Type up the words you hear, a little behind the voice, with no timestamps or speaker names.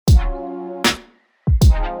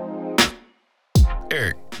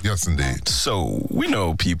Eric. Yes, indeed. So we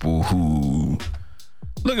know people who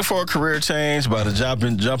looking for a career change, about to jump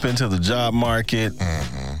into the job market.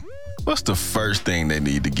 Mm-hmm. What's the first thing they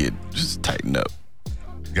need to get just tighten up?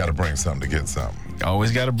 You got to bring something to get something.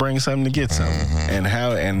 Always got to bring something to get something.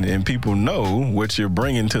 Mm-hmm. And people know what you're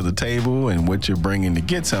bringing to the table and what you're bringing to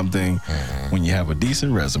get something when you have a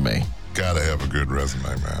decent resume. Got to have a good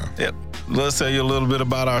resume, man. Yep. Let's tell you a little bit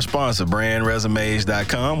about our sponsor,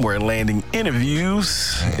 brandresumes.com, where landing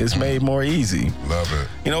interviews is made more easy. Love it.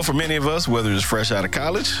 You know, for many of us, whether it's fresh out of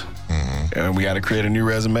college and we got to create a new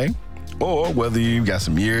resume, or whether you've got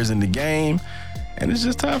some years in the game and it's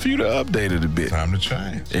just time for you to update it a bit. Time to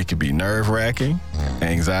change. It could be nerve-wracking,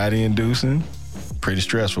 anxiety-inducing, pretty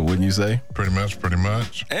stressful, wouldn't you say? Pretty much.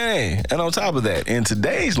 Hey, and on top of that, in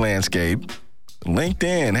today's landscape,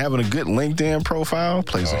 LinkedIn, having a good LinkedIn profile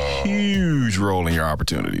plays a huge role in your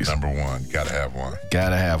opportunities. Number one, got to have one.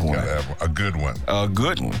 Gotta have one. Got to have one. A good one. A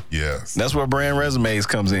good one. Yes. That's where Brand Resumes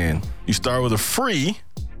comes in. You start with a free,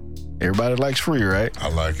 everybody likes free, right? I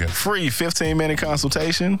like it. Free 15-minute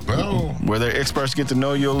consultation Oh. where their experts get to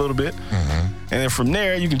know you a little bit. And then from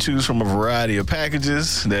there, you can choose from a variety of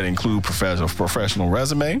packages that include professional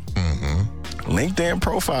resume, LinkedIn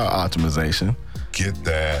profile optimization. Get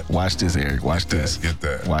that. Watch this, Eric. Watch this. Get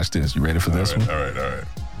that. Watch this. You ready for this one? All right.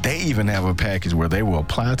 They even have a package where they will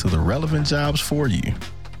apply to the relevant jobs for you.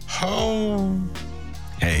 Oh.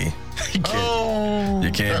 Hey, you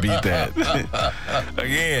can't beat that.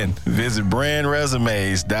 Again, visit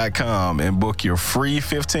brandresumes.com and book your free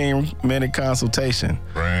 15-minute consultation.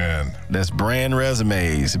 Brand. That's Brand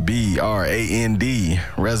Resumes, BRAND,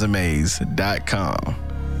 resumes.com.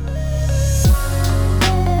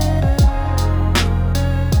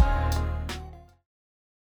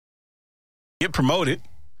 Get promoted,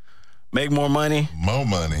 make more money. More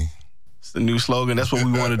money. It's the new slogan. That's what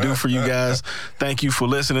we want to do for you guys. Thank you for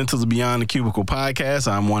listening to the Beyond the Cubicle podcast.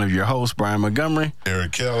 I'm one of your hosts, Brian Montgomery.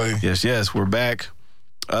 Eric Kelly. Yes, we're back.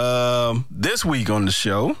 This week on the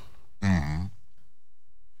show,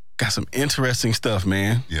 got some interesting stuff,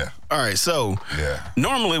 man. Yeah. All right, so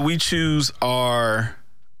normally we choose our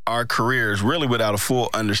careers really without a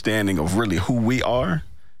full understanding of really who we are.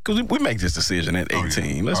 Because we make this decision at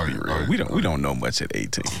 18. Let's be real. We don't know much at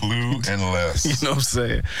 18. Clue and less. You know what I'm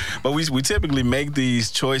saying? But we typically make these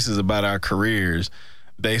choices about our careers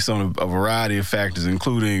based on a variety of factors,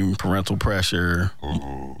 including parental pressure,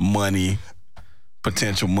 money,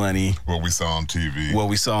 potential money. What we saw on TV.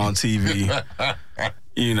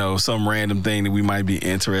 You know, some random thing that we might be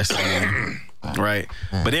interested in, right?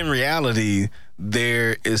 But in reality,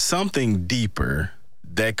 there is something deeper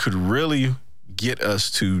that could really get us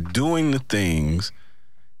to doing the things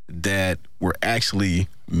that we're actually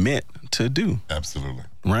meant to do. Absolutely.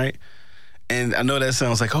 Right? And I know that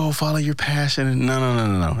sounds like, oh, follow your passion.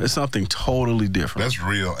 No. It's something totally different. That's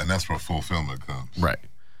real, and that's where fulfillment comes. Right.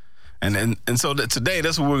 And so today,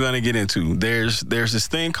 that's what we're going to get into. There's this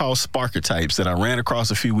thing called Sparketypes that I ran across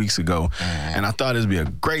a few weeks ago, and I thought it'd be a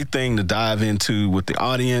great thing to dive into with the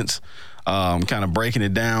audience, kind of breaking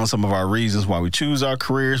it down, some of our reasons why we choose our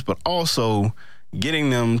careers, but also getting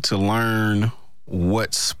them to learn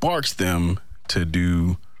what sparks them to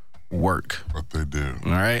do work. What they do.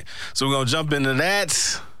 All right? So we're going to jump into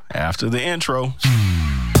that after the intro.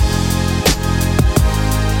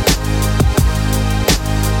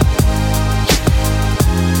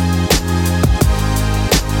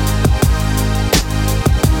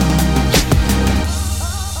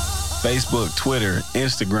 Facebook, Twitter,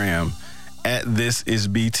 Instagram,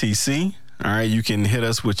 @ThisIsBTC. All right, you can hit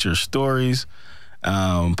us with your stories.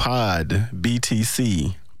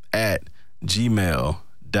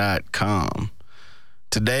 podbtc@gmail.com.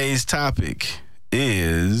 Today's topic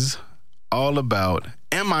is all about,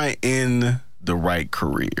 am I in the right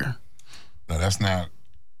career? Now, that's not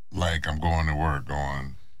like I'm going to work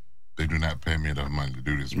going, they do not pay me enough money to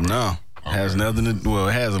do this work. No. Okay. Has nothing to, well,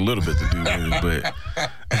 it has a little bit to do with it, but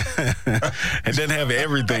it doesn't have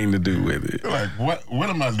everything to do with it. Like, what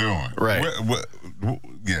am I doing? Right.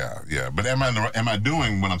 Yeah. But am I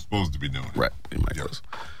doing what I'm supposed to be doing? Right.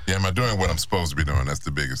 Yeah, am I doing what I'm supposed to be doing? That's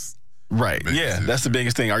the biggest. Right. That's the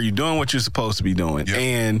biggest thing. Are you doing what you're supposed to be doing? Yep.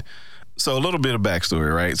 And so a little bit of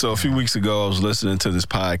backstory, right? So a few weeks ago, I was listening to this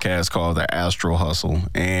podcast called The Astro Hustle,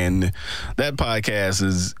 and that podcast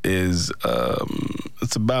is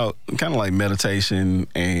it's about kind of like meditation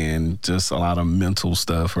and just a lot of mental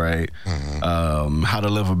stuff, right? How to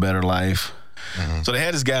live a better life. So they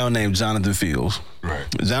had this guy named Jonathan Fields. Right.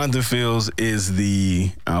 Jonathan Fields is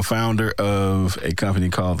the founder of a company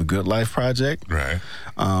called The Good Life Project. Right.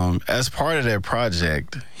 As part of that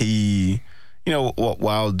project, he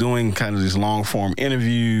while doing kind of these long form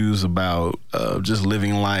interviews about just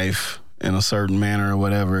living life in a certain manner or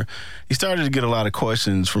whatever, he started to get a lot of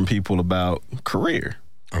questions from people about career.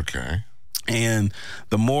 Okay. And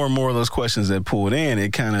the more and more of those questions that pulled in,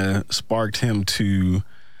 it kind of sparked him to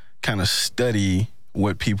kind of study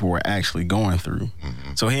what people were actually going through.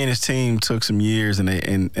 Mm-hmm. So he and his team took some years,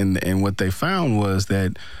 and what they found was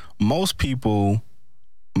that most people's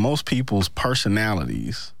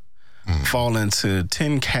personalities fall into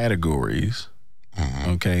 10 categories,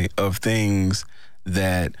 okay, of things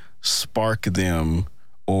that spark them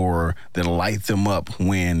or that light them up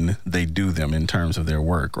when they do them in terms of their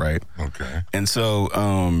work, right? Okay. And so,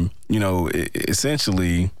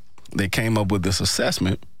 essentially, they came up with this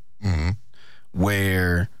assessment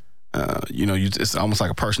where, it's almost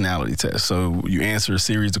like a personality test. So you answer a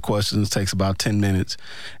series of questions, takes about 10 minutes,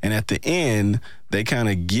 and at the end, they kind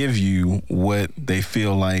of give you what they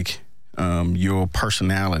feel like your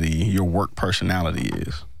personality, your work personality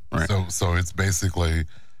is, right? So it's basically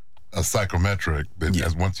a psychometric that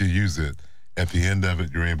as once you use it, at the end of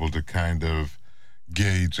it, you're able to kind of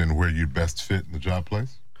gauge in where you'd best fit in the job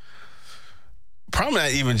place? Probably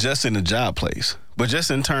not even just in the job place, but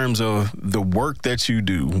just in terms of the work that you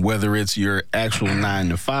do, whether it's your actual 9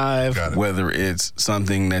 to 5, whether it's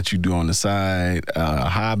something that you do on the side, a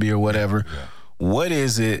hobby or whatever. Yeah. What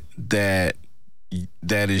is it that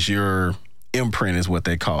is your imprint is what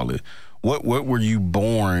they call it? What were you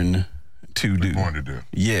born to do? Born to do.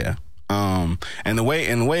 Yeah. And the way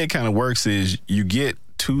it kind of works is you get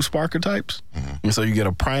 2 Sparker types. And so you get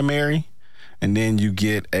a primary, and then you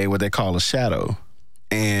get what they call a shadow.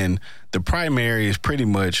 And the primary is pretty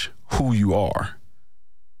much who you are.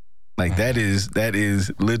 Like that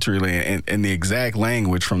is literally, and the exact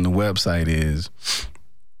language from the website is,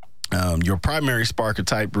 your primary Sparker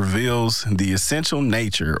type reveals the essential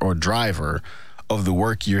nature or driver of the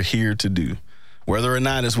work you're here to do. Whether or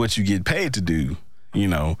not it's what you get paid to do,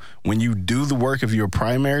 when you do the work of your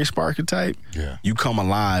primary Sparker type, you come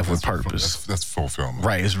alive with purpose. That's fulfillment.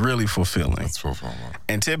 Right, it's really fulfilling. That's fulfillment.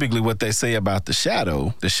 And typically what they say about the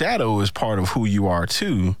shadow is part of who you are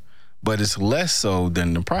too, but it's less so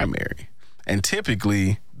than the primary. And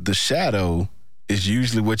typically the shadow is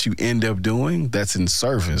usually what you end up doing that's in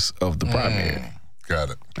service of the primary. Got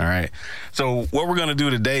it. All right. So what we're going to do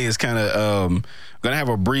today is kind of going to have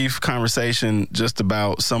a brief conversation just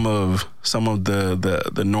about some of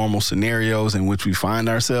the normal scenarios in which we find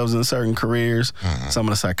ourselves in certain careers, some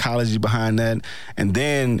of the psychology behind that. And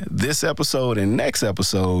then this episode and next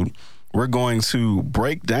episode, we're going to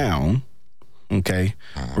break down, okay?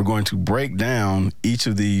 We're going to break down each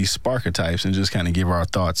of these Sparker types and just kind of give our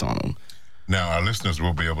thoughts on them. Now, our listeners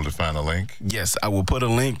will be able to find a link. Yes, I will put a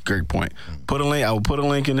link. Great point. I will put a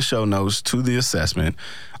link in the show notes to the assessment.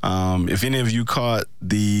 If any of you caught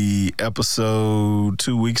the episode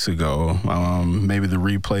 2 weeks ago, maybe the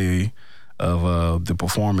replay of the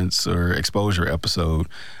performance or exposure episode,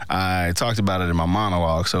 I talked about it in my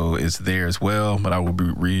monologue, so it's there as well. But I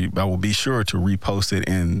will be sure to repost it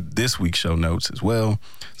in this week's show notes as well,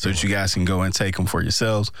 so that you guys can go and take them for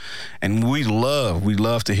yourselves. And we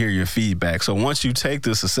love to hear your feedback. So once you take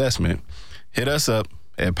this assessment, hit us up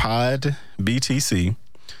at Pod BTC.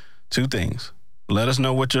 2 things. Let us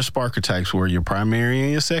know what your Sparker types were, your primary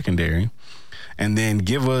and your secondary, and then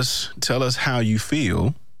tell us how you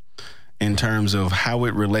feel in terms of how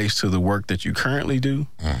it relates to the work that you currently do,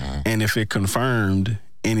 and if it confirmed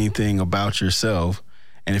anything about yourself,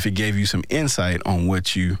 and if it gave you some insight on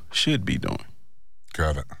what you should be doing.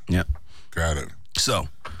 Got it. Yep. Got it. So,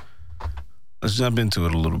 let's jump into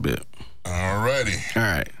it a little bit. All righty. All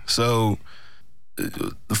right. So,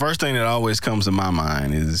 the first thing that always comes to my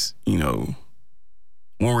mind is, when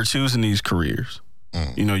we're choosing these careers,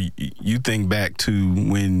 you think back to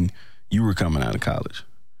when you were coming out of college.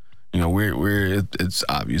 It's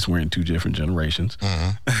obvious we're in 2 different generations.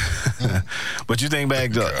 But you think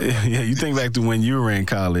back to when you were in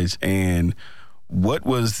college, and what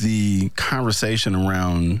was the conversation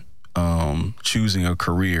around choosing a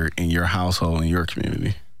career in your household, in your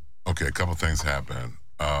community? Okay, a couple things happened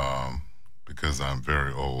because I'm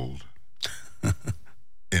very old.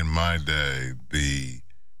 In my day,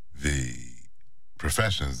 the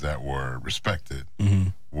professions that were respected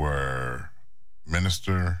were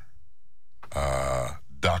minister,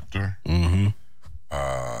 doctor,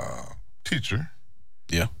 teacher.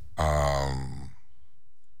 Yeah.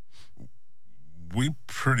 We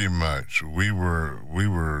pretty much we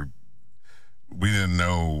didn't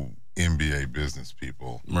know MBA business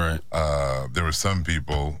people. Right. There were some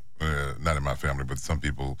people, not in my family, but some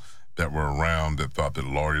people that were around that thought that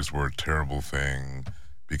lawyers were a terrible thing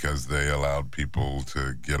because they allowed people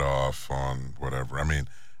to get off on whatever. I mean,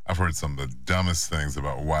 I've heard some of the dumbest things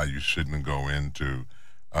about why you shouldn't go into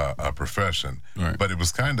a profession. Right. But it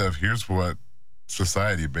was kind of, here's what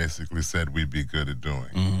society basically said we'd be good at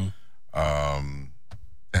doing. And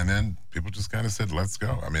then people just kind of said, let's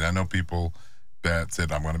go. I mean, I know people that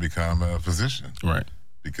said, I'm going to become a physician. Right.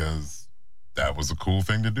 Because that was a cool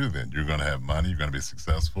thing to do then. You're going to have money. You're going to be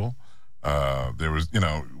successful. There was,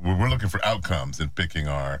 we're looking for outcomes in picking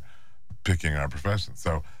our profession.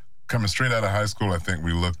 So coming straight out of high school, I think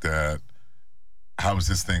we looked at how is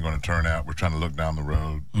this thing going to turn out? We're trying to look down the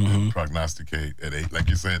road and prognosticate at like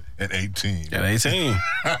you said, at 18. At 18.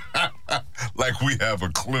 Like we have a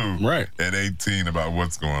clue at 18 about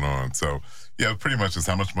what's going on. So, yeah, pretty much is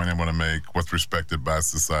how much money I'm going to make, what's respected by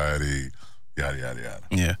society, yada, yada, yada.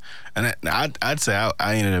 Yeah. And I'd say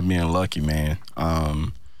I ended up being lucky, man.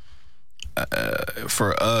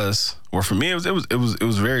 For us, or for me, it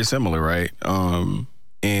was very similar, right?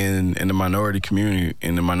 In the minority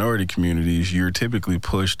communities, you're typically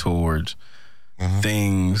pushed towards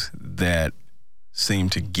things that seem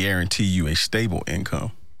to guarantee you a stable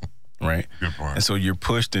income, right? Good point. And so you're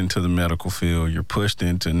pushed into the medical field.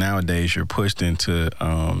 Nowadays you're pushed into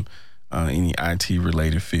any IT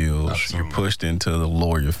related fields. Absolutely. You're pushed into the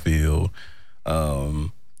lawyer field.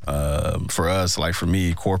 For us, like for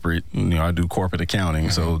me, corporate, I do corporate accounting,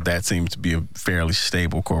 so that seems to be a fairly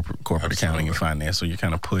stable corporate accounting and finance. So you're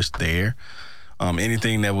kind of pushed there.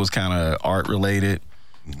 Anything that was kind of art related,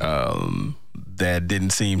 that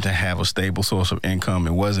didn't seem to have a stable source of income,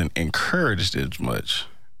 it wasn't encouraged as much,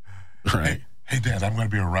 right? Hey Dad, I'm going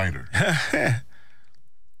to be a writer.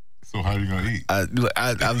 So how are you going to eat?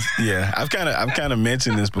 I've kind of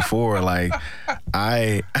mentioned this before. Like,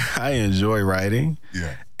 I enjoy writing.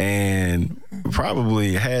 Yeah. And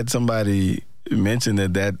probably had somebody mention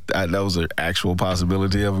that was an actual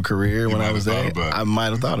possibility of a career when I was there, I might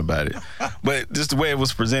have thought about it. But just the way it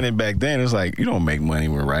was presented back then, it's like, you don't make money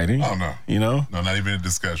with writing. Oh, no. You know? No, not even a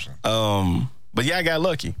discussion. But yeah, I got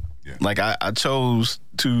lucky. Yeah. Like I chose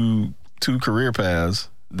two career paths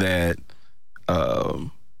that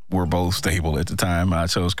were both stable at the time. I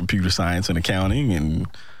chose computer science and accounting and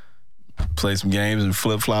played some games and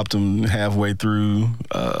flip-flopped them halfway through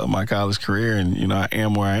my college career, and I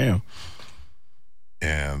am where I am.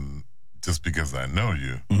 And just because I know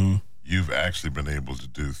you, you've actually been able to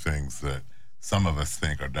do things that some of us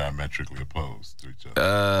think are diametrically opposed to each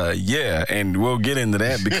other. Yeah, and we'll get into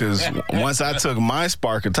that because once I took my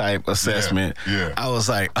Sparker-type assessment, I was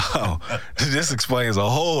like, oh, this explains a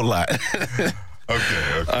whole lot.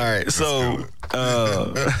 Okay. All right, so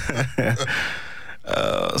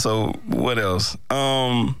so what else?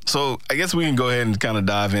 So I guess we can go ahead and kind of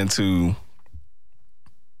dive into,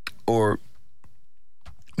 something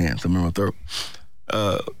in my throat.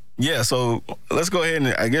 So let's go ahead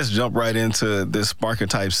and I guess jump right into this Sparker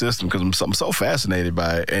type system because I'm so fascinated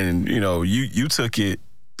by it. And you took it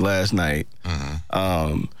last night.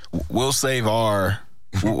 We'll save our.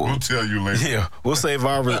 We'll tell you later. Yeah, we'll save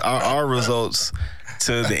our results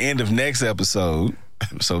to the end of next episode.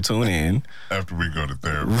 So tune in. After we go to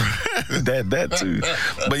therapy. that too.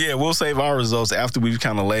 But yeah, we'll save our results after we've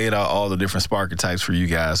kind of laid out all the different Sparker types for you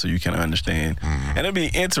guys so you can understand. And it'll be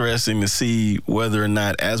interesting to see whether or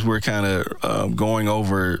not, as we're kind of going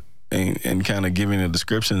over and kind of giving a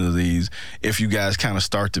description of these, if you guys kind of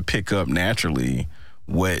start to pick up naturally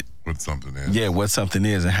what something is. Yeah, what something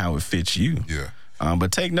is and how it fits you. Yeah.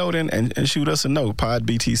 But take note and shoot us a note,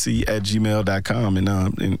 podbtc@gmail.com,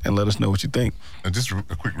 and let us know what you think. And just a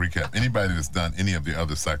quick recap. Anybody that's done any of the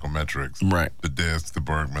other psychometrics, right, the DISC, the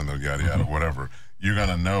Bergman, the yada, yada, whatever, you're going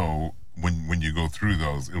to know when you go through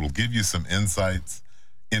those, it will give you some insights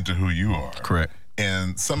into who you are. Correct.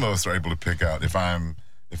 And some of us are able to pick out, if I'm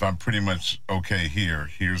pretty much okay here,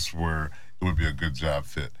 here's where it would be a good job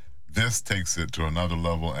fit. This takes it to another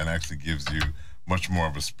level and actually gives you much more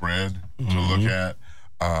of a spread to look at.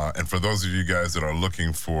 And for those of you guys that are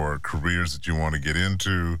looking for careers that you want to get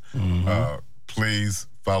into, please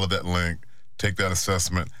follow that link, take that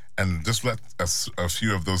assessment, and just let a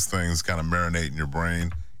few of those things kind of marinate in your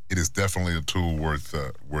brain. It is definitely a tool worth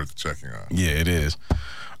checking out. Yeah, it is.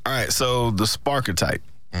 All right, so the Sparker type.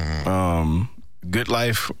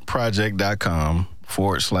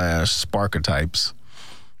 goodlifeproject.com/Sparker types.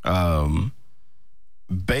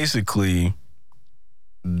 Basically,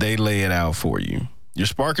 they lay it out for you. Your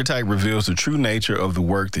Sparker type reveals the true nature of the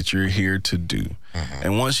work that you're here to do.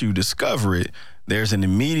 And once you discover it, there's an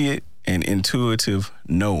immediate and intuitive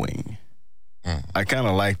knowing. I kind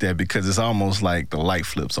of like that because it's almost like the light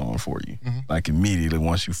flips on for you, like immediately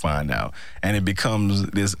once you find out. And it becomes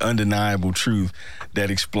this undeniable truth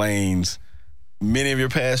that explains many of your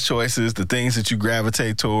past choices, the things that you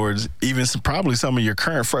gravitate towards, even probably some of your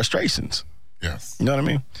current frustrations. Yes. You know what I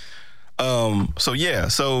mean?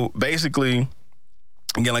 So basically,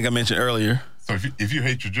 again, like I mentioned earlier. So if you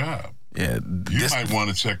hate your job, you might want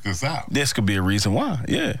to check this out. This could be a reason why,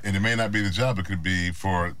 yeah. And it may not be the job. It could be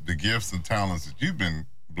for the gifts and talents that you've been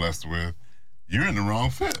blessed with. You're in the wrong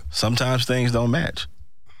fit. Sometimes things don't match.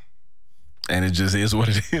 And it just is what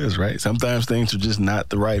it is, right? Sometimes things are just not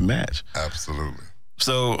the right match. Absolutely.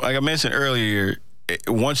 So, like I mentioned earlier,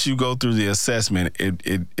 once you go through the assessment,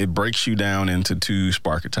 it breaks you down into two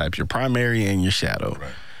Sparketypes, your primary and your shadow.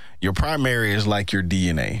 Right. Your primary is like your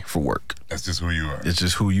DNA for work. That's just who you are. It's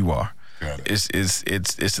just who you are. Got it.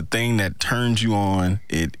 It's the thing that turns you on.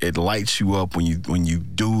 It lights you up when you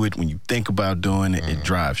do it, when you think about doing it, it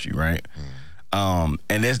drives you, right? And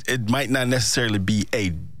it might not necessarily be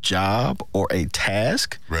a job or a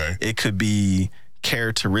task. Right. It could be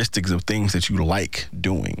characteristics of things that you like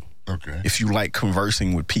doing. Okay. If you like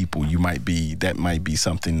conversing with people, that might be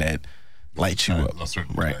something that lights you up.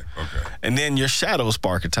 Right. Okay. And then your shadow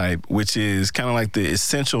Sparketype, which is kind of like the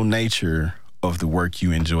essential nature of the work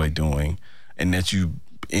you enjoy doing and that you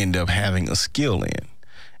end up having a skill in.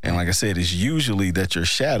 And like I said, it's usually that your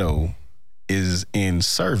shadow is in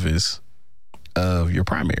service of your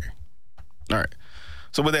primary. All right.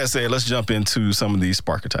 So with that said, let's jump into some of these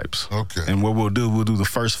Sparketypes. Okay. And what we'll do the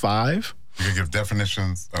first 5. You can give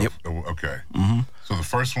definitions? Yep. Okay. So the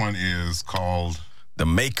first one is called? The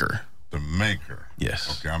maker. The maker.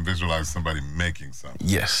 Yes. Okay, I'm visualizing somebody making something.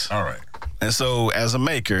 Yes. All right. And so as a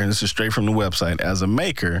maker, and this is straight from the website, as a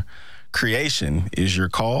maker, creation is your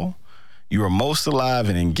call. You are most alive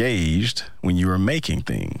and engaged when you are making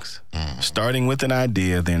things. Starting with an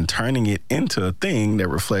idea, then turning it into a thing that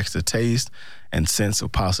reflects the taste and sense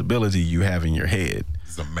of possibility you have in your head.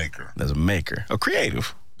 This is a maker. As a maker. A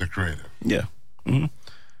creative. The creative. Yeah.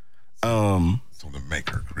 So the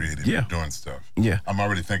maker, creative, Yeah. doing stuff. Yeah. I'm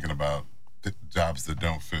already thinking about the jobs that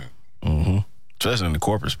don't fit. Especially in the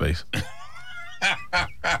corporate space.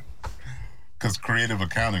 Because creative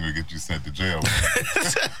accounting will get you sent to jail.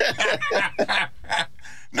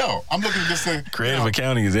 No, I'm looking at this thing. Creative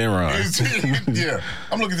accounting is Enron. Yeah.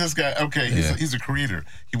 I'm looking at this guy. Okay, he's a creator.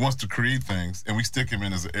 He wants to create things, and we stick him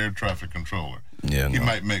in as an air traffic controller. Yeah, He no.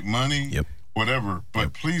 might make money. Yep. Whatever,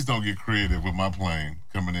 but please don't get creative with my plane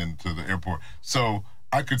coming into the airport. So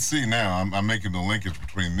I could see now, I'm making the linkage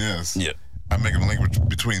between this. Yeah. I'm making the linkage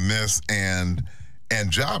between this and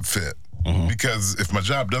job fit. Because if my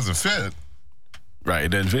job doesn't fit, Right, it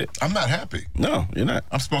doesn't fit. I'm not happy. No, you're not.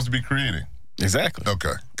 I'm supposed to be creating. Exactly.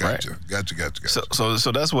 Okay, gotcha. Right. Gotcha.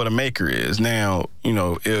 So that's what a maker is. Now,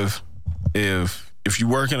 if you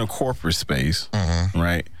work in a corporate space,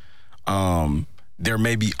 right, there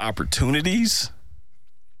may be opportunities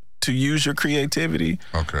to use your creativity,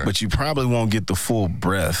 but you probably won't get the full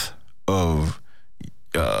breadth of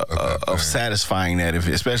satisfying that,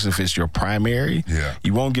 especially if it's your primary. Yeah.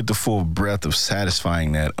 You won't get the full breadth of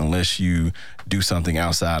satisfying that unless you do something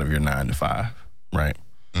outside of your 9 to 5, right?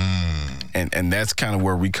 And that's kind of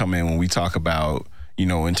where we come in when we talk about,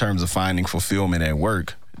 in terms of finding fulfillment at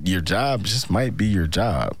work. Your job just might be your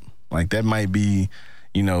job. Like that might be,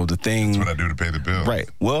 the thing. That's what I do to pay the bills. Right.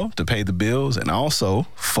 Well, to pay the bills and also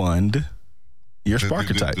fund your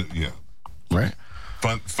Sparketype. Yeah. Right.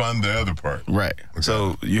 Fund the other part. Right. Okay.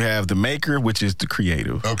 So you have the maker, which is the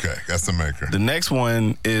creative. Okay, that's the maker. The next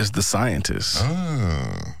one is the scientist.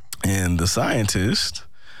 Oh. And the scientist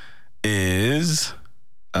is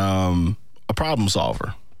a problem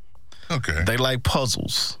solver. Okay. They like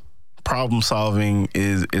puzzles. Problem solving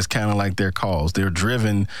is kind of like their cause. They're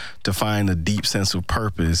driven to find a deep sense of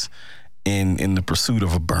purpose in the pursuit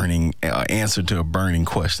of a burning answer to a burning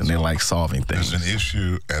question. They like solving things. There's an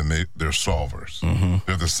issue, and they're solvers.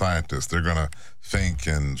 They're the scientists. They're going to think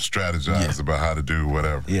and strategize about how to do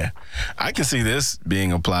whatever. Yeah. I can see this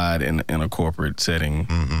being applied in a corporate setting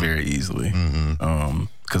very easily.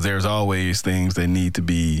 Because there's always things that need to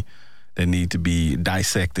be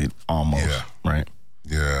dissected almost, right?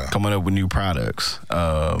 Yeah. Coming up with new products.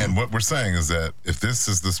 And what we're saying is that if this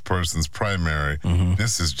is this person's primary,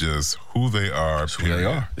 this is just who they are. It's who they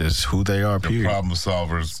are. It's who they are, period. Problem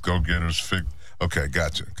solvers, go-getters, okay,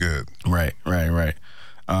 gotcha. Good. Right.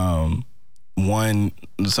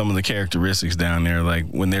 Some of the characteristics down there, like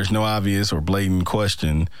when there's no obvious or blatant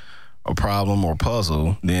question, or problem or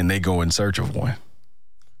puzzle, then they go in search of one.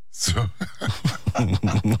 So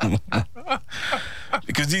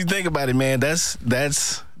Because you think about it, man, that's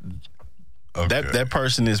Okay. That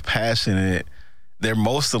person is passionate. They're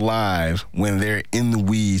most alive when they're in the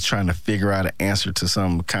weeds trying to figure out an answer to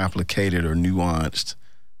some complicated or nuanced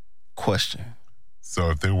question.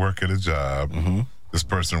 So if they work at a job, this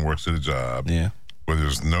person works at a job where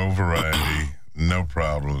there's no variety, no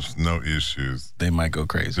problems, no issues. They might go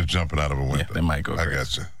crazy. They're jumping out of a window. Yeah, they might go crazy. I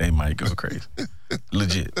got you. They might go crazy.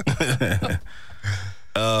 Legit. The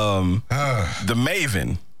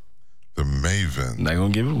Maven. The Maven. Not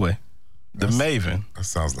going to give it away. The Maven. That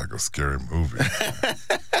sounds like a scary movie.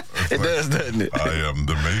 It does, doesn't it? I am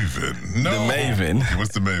the Maven. No. The Maven.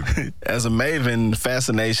 What's the Maven? As a Maven,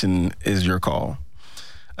 fascination is your call.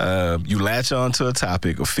 You latch on to a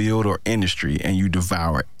topic, a field, or industry, and you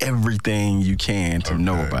devour everything you can to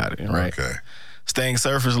know about it, right? Okay. Staying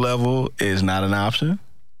surface level is not an option.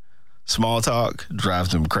 Small talk drives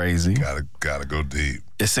them crazy. Gotta go deep.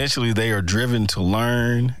 Essentially, they are driven to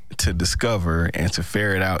learn, to discover, and to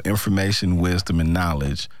ferret out information, wisdom, and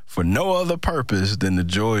knowledge for no other purpose than the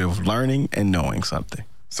joy of learning and knowing something.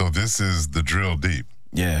 So this is the drill deep.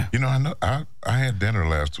 Yeah. You know, I had dinner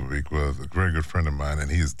last week with a very good friend of mine,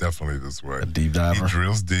 and he is definitely this way. A deep diver. He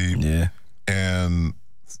drills deep. Yeah. And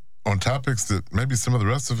on topics that maybe some of the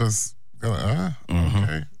rest of us go,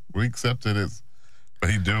 okay, we accept it as, but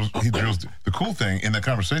he drills. The cool thing in the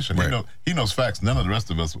conversation, he knows facts none of the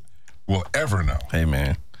rest of us will ever know. Hey,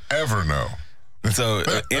 man. Ever know. So,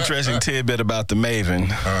 interesting tidbit about the Maven.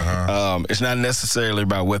 It's not necessarily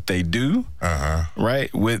about what they do,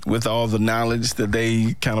 right? With all the knowledge that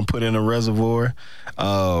they kind of put in a reservoir.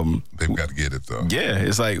 They've got to get it, though. Yeah,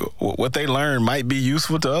 it's like what they learn might be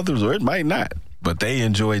useful to others or it might not. But they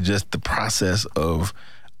enjoy just the process of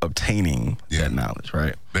obtaining that knowledge,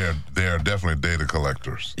 right? They are definitely data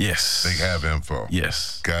collectors. Yes. They have info.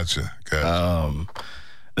 Yes. Gotcha.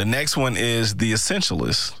 The next one is the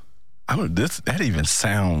essentialist. That even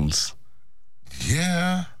sounds...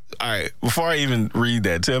 Yeah. All right, before I even read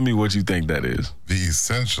that, tell me what you think that is. The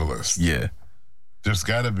essentialist. Yeah. There's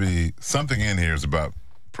got to be something in here is about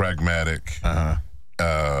pragmatic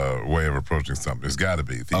way of approaching something. There's got to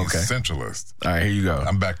be. The essentialist. All right, here you go.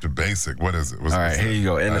 I'm back to basic. What is it? All right, here you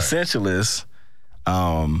go. An essentialist,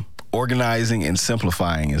 organizing and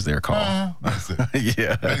simplifying is their call. Basic.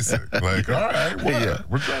 Yeah. Basic. Like, all right, what? Yeah.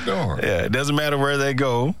 What y'all doing? Yeah, it doesn't matter where they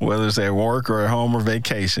go, whether it's at work or at home or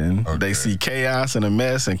vacation. Okay. They see chaos and a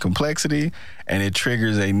mess and complexity, and it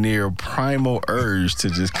triggers a near primal urge to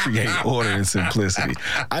just create order and simplicity.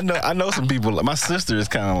 I know some people. My sister is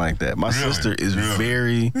kind of like that. My sister is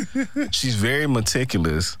she's very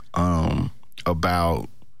meticulous about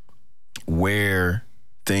where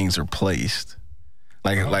things are placed.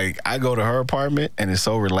 Like I go to her apartment and it's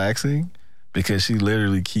so relaxing because she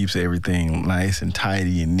literally keeps everything nice and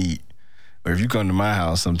tidy and neat. Or if you come to my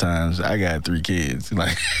house sometimes, I got 3 kids.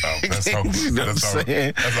 Like, that's hopeless. You know what I'm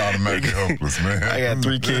saying? That's automatically hopeless, man. I got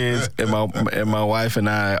 3 kids and my wife and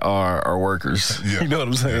I are workers. Yeah. You know what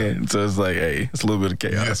I'm saying? So it's like, hey, it's a little bit of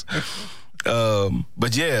chaos. Yeah.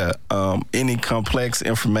 But yeah, any complex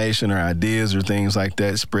information or ideas or things like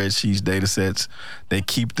that, spreadsheets, data sets, they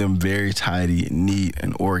keep them very tidy, neat,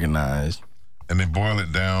 and organized. And they boil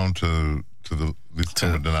it down to the least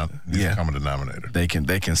common denominator. They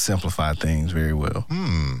can simplify things very well.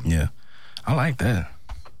 Yeah, I like that.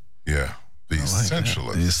 Yeah, the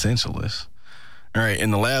essentialist. The essentialist. All right,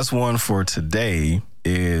 and the last one for today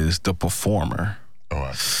is the performer. Oh, I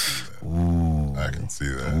can see that. Ooh. I can see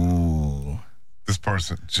that. Ooh. This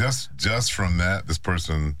person, just from that, this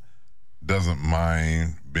person doesn't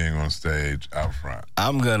mind being on stage out front.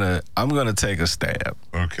 I'm gonna take a stab.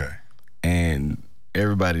 Okay. And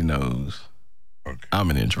everybody knows I'm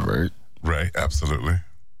an introvert. Right, absolutely.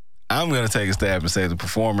 I'm gonna take a stab and say the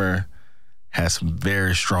performer has some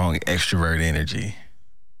very strong extrovert energy.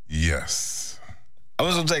 Yes. I'm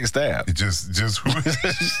just gonna take a stab.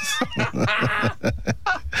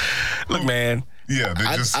 Look, man. Yeah,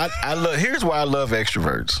 I love. Here's why I love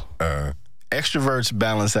extroverts. Extroverts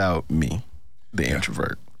balance out me, the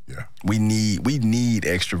introvert. Yeah. We need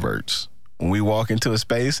extroverts. When we walk into a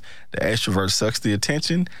space, the extrovert sucks the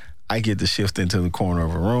attention. I get to shift into the corner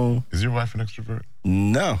of a room. Is your wife an extrovert?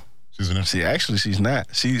 No. She's an introvert? She's not.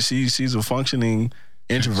 She's a functioning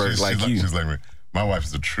introvert like you. She's like me. My wife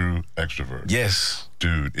is a true extrovert. Yes.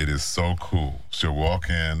 Dude, it is so cool. She'll walk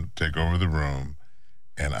in, take over the room,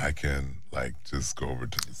 and I can just go over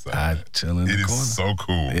to the side. I chill in the corner. It is so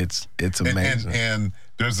cool. It's amazing. And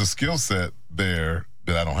there's a skill set there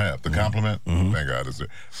that I don't have. The compliment, thank God, is there.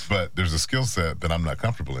 But there's a skill set that I'm not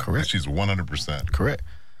comfortable in. Correct. She's 100%. Correct.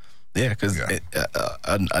 Yeah, because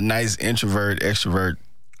a nice introvert, extrovert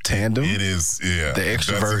tandem. It is, yeah. The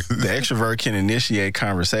extrovert can initiate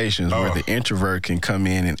conversations where the introvert can come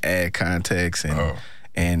in and add context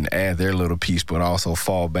and add their little piece, but also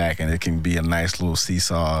fall back, and it can be a nice little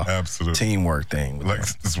seesaw teamwork thing. Like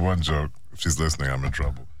this one joke, if she's listening, I'm in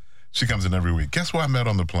trouble. She comes in every week. Guess who I met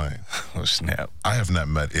on the plane? Oh, snap. I have not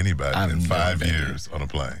met anybody in 5 years on a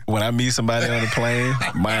plane. When I meet somebody on the plane,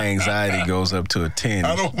 my anxiety goes up to a 10.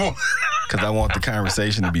 I don't want... Because I want the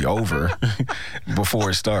conversation to be over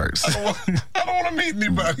before it starts. I don't want to meet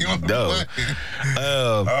anybody on the plane.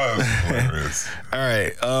 That's hilarious. All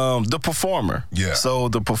right. The performer. Yeah. So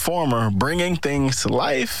the performer, bringing things to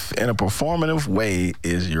life in a performative way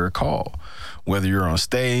is your call. Whether you're on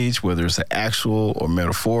stage, whether it's actual or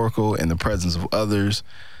metaphorical in the presence of others,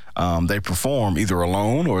 they perform either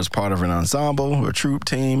alone or as part of an ensemble or troupe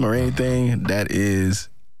team or anything. That is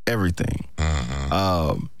everything.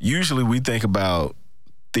 Usually we think about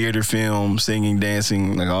theater, film, singing,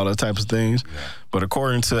 dancing, like all those types of things. Yeah. But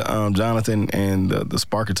according to Jonathan and the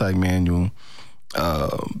Sparkertype manual,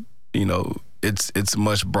 it's a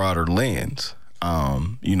much broader lens.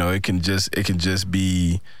 It can just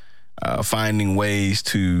be finding ways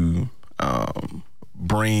to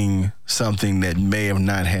bring something that may have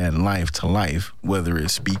not had life to life, whether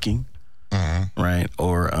it's speaking, right,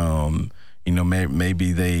 or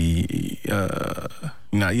maybe they,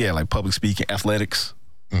 like public speaking, athletics,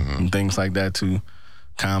 and things like that too,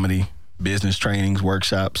 comedy, business trainings,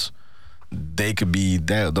 workshops. They could be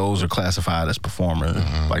that; those are classified as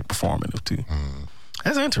like performative too.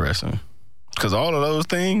 That's interesting, because all of those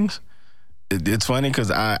things. It's funny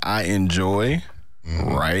because I enjoy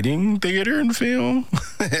writing theater and film.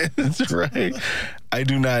 That's right. I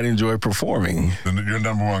do not enjoy performing. Your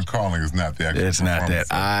number one calling is not the actual It's not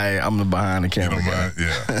that. I'm the behind the camera guy.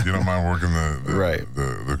 You don't mind working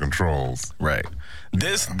the controls. Right.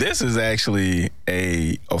 This is actually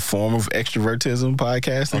a form of extrovertism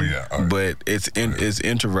podcasting. Oh, yeah. But it's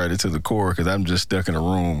introverted to the core because I'm just stuck in a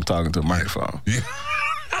room talking to a microphone. Yeah.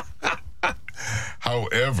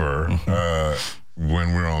 However,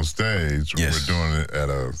 when we're on stage, we're doing it at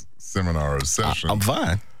a seminar or session. I'm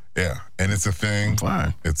fine. Yeah, and it's a thing. I'm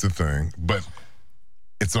fine. It's a thing, but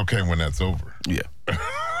it's okay when that's over. Yeah.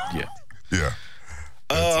 Yeah. Yeah.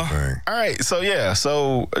 That's a thing. All right.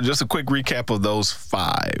 So just a quick recap of those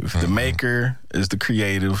 5. The maker is the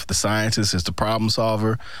creative. The scientist is the problem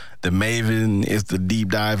solver. The maven is the deep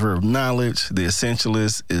diver of knowledge. The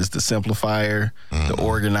essentialist is the simplifier, the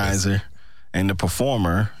organizer. And the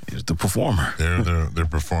performer is the performer. They're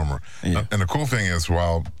performer. Yeah. And the cool thing is,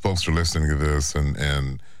 while folks are listening to this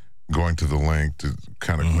and going to the link to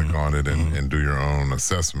kind of click on it and do your own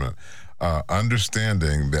assessment,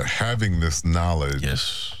 understanding that having this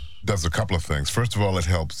knowledge does a couple of things. First of all, it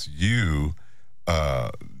helps you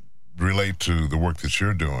relate to the work that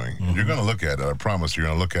you're doing. You're going to look at it. I promise you're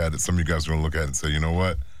going to look at it. Some of you guys are going to look at it and say, you know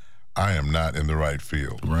what? I am not in the right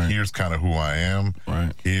field. Right. Here's kind of who I am.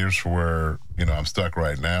 Right. Here's where, I'm stuck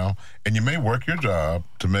right now. And you may work your job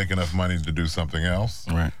to make enough money to do something else.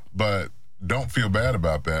 Right. But don't feel bad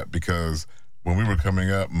about that, because when we were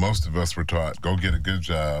coming up, most of us were taught, go get a good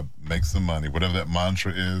job, make some money. Whatever that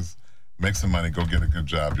mantra is, make some money, go get a good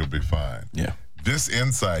job, you'll be fine. Yeah. This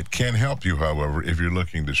insight can help you, however, if you're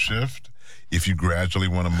looking to shift, if you gradually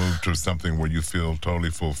want to move to something where you feel totally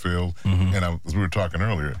fulfilled. And as we were talking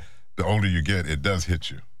earlier, the older you get, it does hit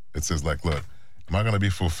you. It says, like, look, am I going to be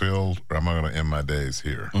fulfilled, or am I going to end my days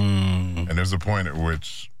here? And there's a point at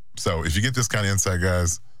which, so if you get this kind of insight,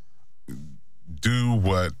 guys, do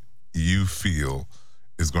what you feel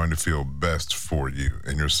is going to feel best for you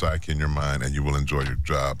and your psyche and your mind, and you will enjoy your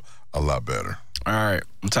job a lot better. All right.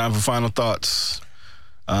 Time for final thoughts.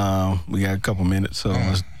 We got a couple minutes, so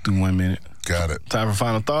let's do 1 minute. Got it. Time for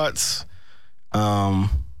final thoughts.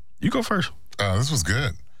 You go first. This was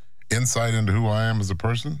good. Insight into who I am as a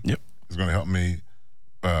person. Yep. Is going to help me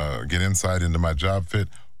get insight into my job fit.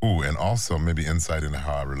 Ooh, and also maybe insight into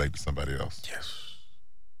how I relate to somebody else. Yes.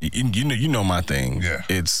 You know my thing. Yeah.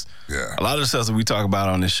 It's a lot of the stuff that we talk about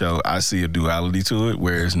on this show, I see a duality to it,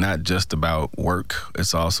 where it's not just about work.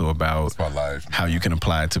 It's also about life, how you can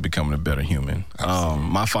apply it to becoming a better human.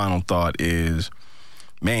 My final thought is,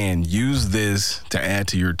 man, use this to add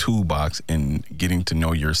to your toolbox in getting to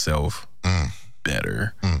know yourself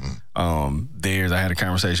better. I had a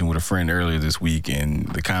conversation with a friend earlier this week, and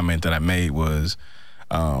the comment that I made was,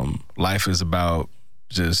 life is about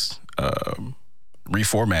just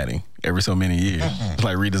reformatting every so many years. It's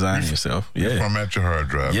like redesigning yourself. Yeah. Format your hard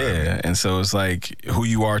drive. Yeah. And so it's like who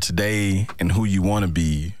you are today and who you want to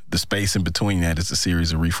be, the space in between that is a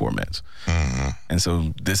series of reformats. And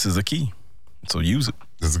so this is a key. So use it.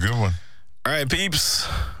 That's a good one. All right, peeps.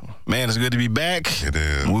 Man, it's good to be back. It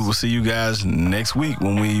is. We will see you guys next week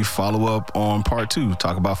when we follow up on part 2.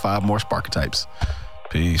 Talk about 5 more Sparketypes.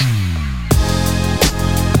 Peace.